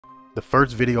The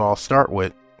first video I'll start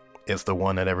with is the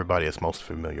one that everybody is most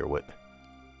familiar with.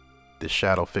 The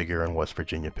shadow figure in West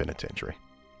Virginia Penitentiary.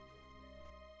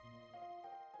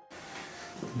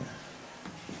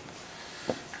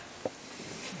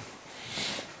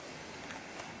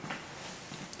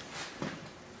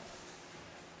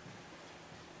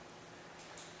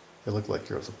 It looked like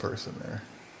there was a person there.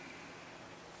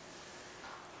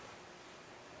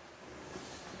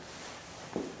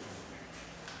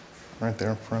 Right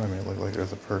there in front of me, it looked like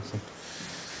there's a person.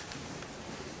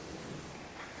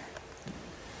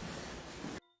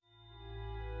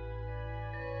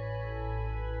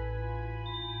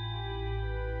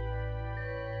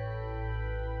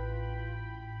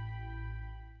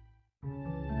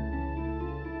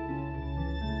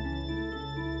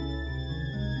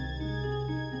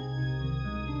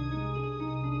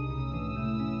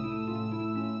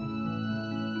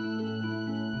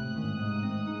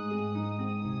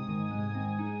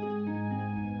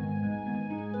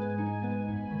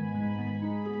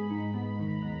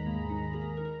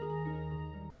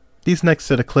 These next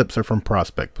set of clips are from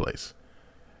Prospect Place.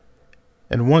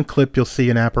 In one clip, you'll see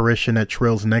an apparition that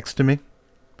trails next to me.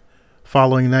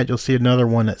 Following that, you'll see another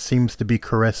one that seems to be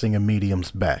caressing a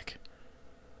medium's back.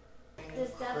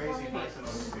 Crazy person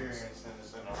experience and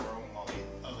is in a room on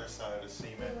the other side of the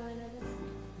cement.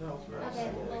 No, it's very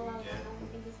simple.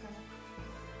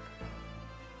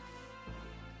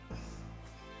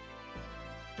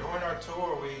 During our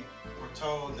tour, we were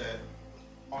told that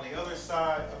on the other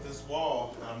side of this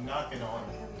wall that I'm knocking on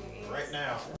right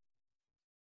now,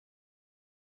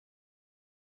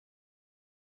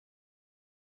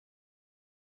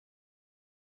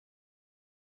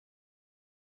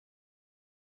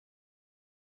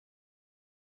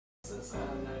 I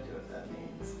have no idea what that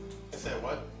means. I said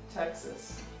what?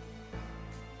 Texas.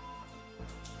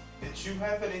 Did you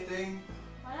have anything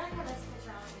Why don't I have this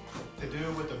picture on to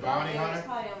do with the bounty hunter? It's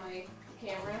probably on my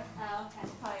camera. Oh,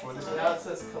 okay. Probably What is some it? Now it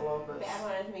says Columbus. bad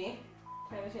one of me.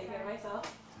 Trying to take care of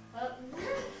myself. Oh.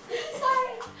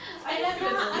 Sorry. I don't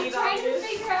don't know. I'm delete trying all to this.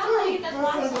 figure out how to get the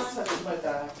My friend flash just on. touched my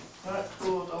bag. Not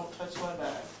cool, don't touch my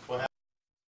bag.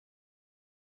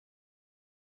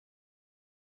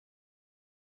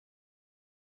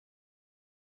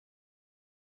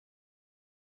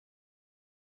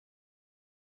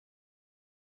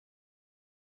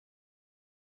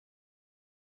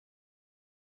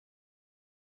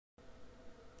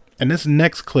 In this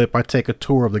next clip, I take a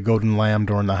tour of the Golden Lamb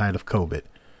during the height of COVID.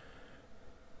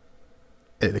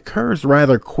 It occurs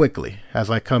rather quickly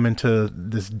as I come into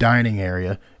this dining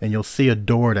area, and you'll see a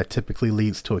door that typically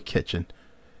leads to a kitchen.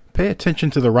 Pay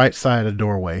attention to the right side of the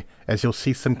doorway, as you'll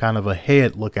see some kind of a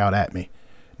head look out at me.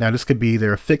 Now, this could be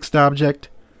either a fixed object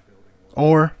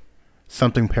or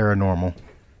something paranormal.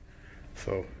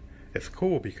 So, it's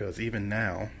cool because even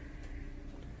now,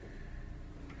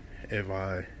 if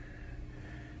I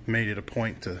made it a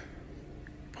point to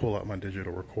pull out my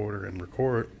digital recorder and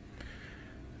record,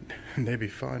 they'd be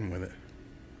fine with it.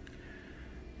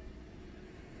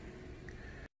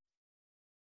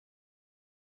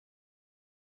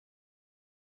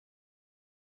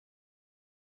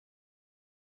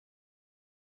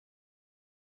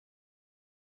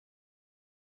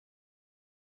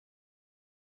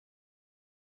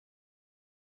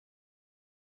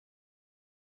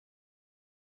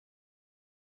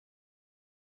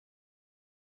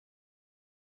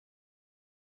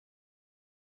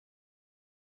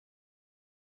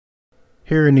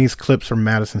 Here in these clips from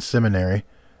Madison Seminary,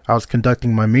 I was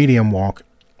conducting my medium walk,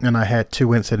 and I had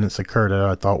two incidents occur that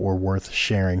I thought were worth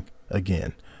sharing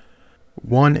again.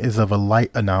 One is of a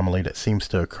light anomaly that seems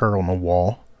to occur on the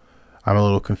wall. I'm a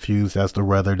little confused as to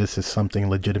whether this is something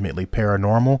legitimately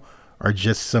paranormal or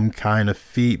just some kind of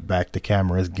feedback the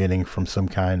camera is getting from some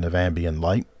kind of ambient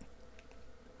light.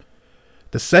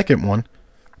 The second one,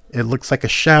 it looks like a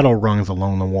shadow runs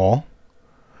along the wall.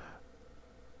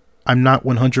 I'm not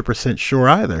 100% sure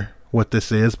either what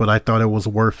this is, but I thought it was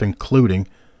worth including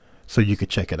so you could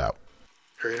check it out.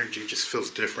 Her energy just feels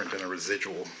different than a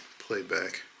residual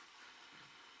playback.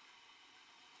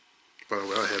 By the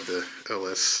way, I have the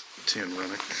LS10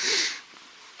 running.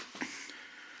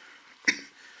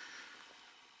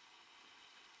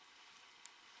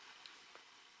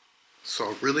 So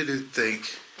I really do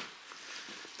think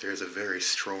there's a very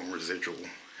strong residual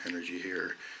energy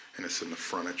here, and it's in the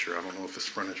furniture. I don't know if this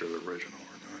furniture is original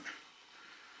or not.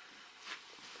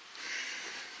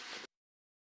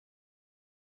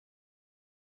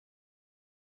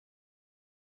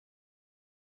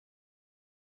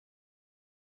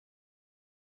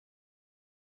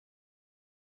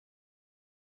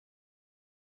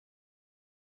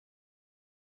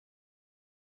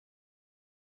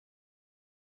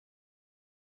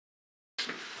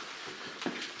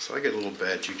 So I get a little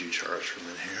bad juju charge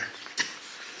from in here.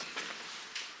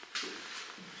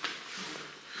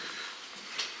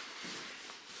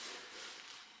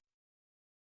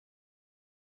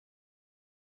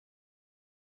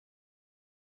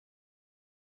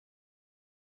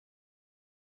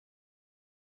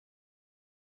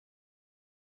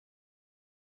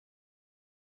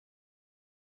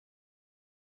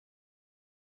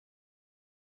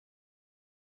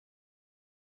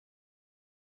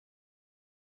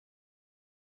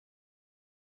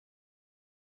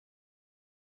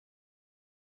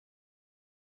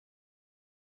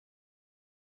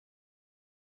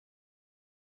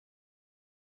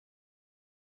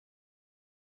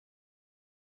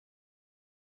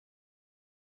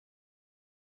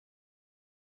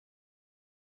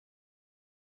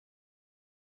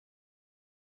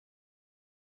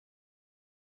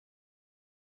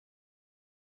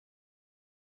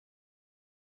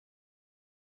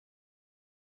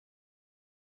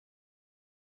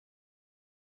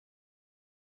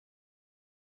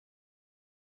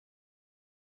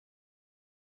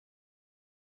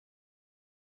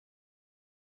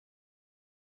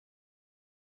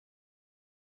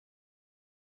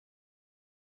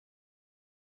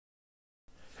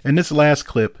 In this last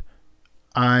clip,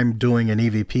 I'm doing an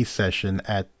EVP session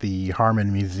at the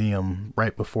Harmon Museum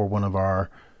right before one of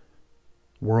our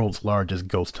world's largest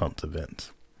ghost hunt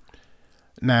events.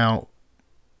 Now,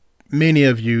 many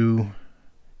of you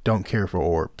don't care for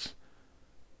orbs.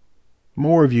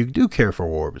 More of you do care for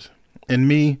orbs. And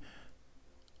me,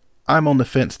 I'm on the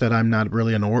fence that I'm not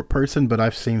really an orb person, but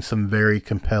I've seen some very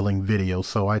compelling videos,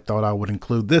 so I thought I would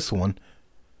include this one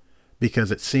because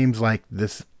it seems like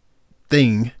this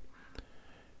thing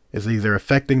is either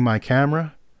affecting my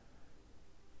camera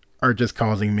or just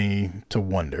causing me to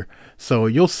wonder. So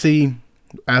you'll see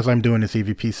as I'm doing this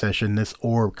EVP session, this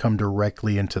orb come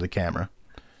directly into the camera.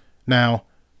 Now,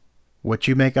 what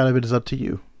you make out of it is up to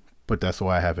you, but that's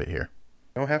why I have it here.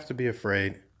 Don't have to be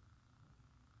afraid.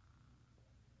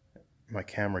 My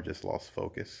camera just lost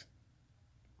focus.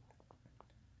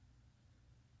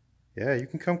 Yeah, you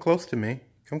can come close to me.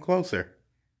 Come closer.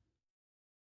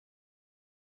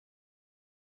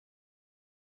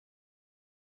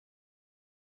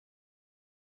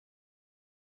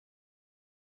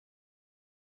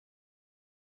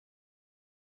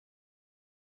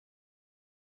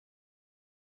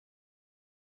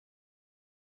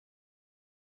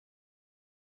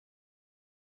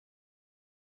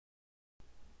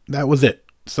 That was it.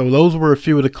 So those were a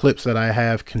few of the clips that I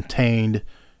have contained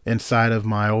inside of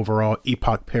my overall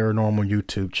Epoch Paranormal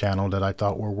YouTube channel that I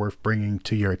thought were worth bringing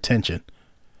to your attention.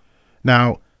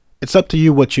 Now, it's up to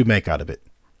you what you make out of it.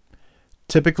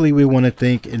 Typically, we want to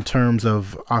think in terms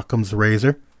of Occam's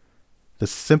razor. The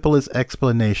simplest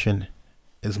explanation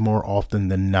is more often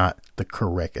than not the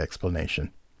correct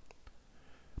explanation.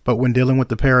 But when dealing with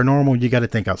the paranormal, you got to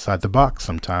think outside the box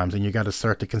sometimes, and you got to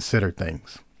start to consider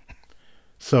things.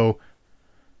 So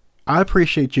I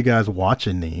appreciate you guys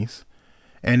watching these.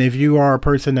 And if you are a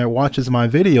person that watches my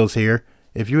videos here,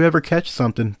 if you ever catch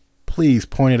something, please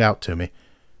point it out to me.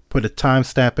 Put a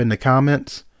timestamp in the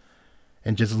comments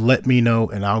and just let me know,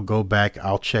 and I'll go back,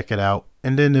 I'll check it out.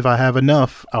 And then if I have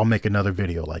enough, I'll make another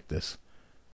video like this.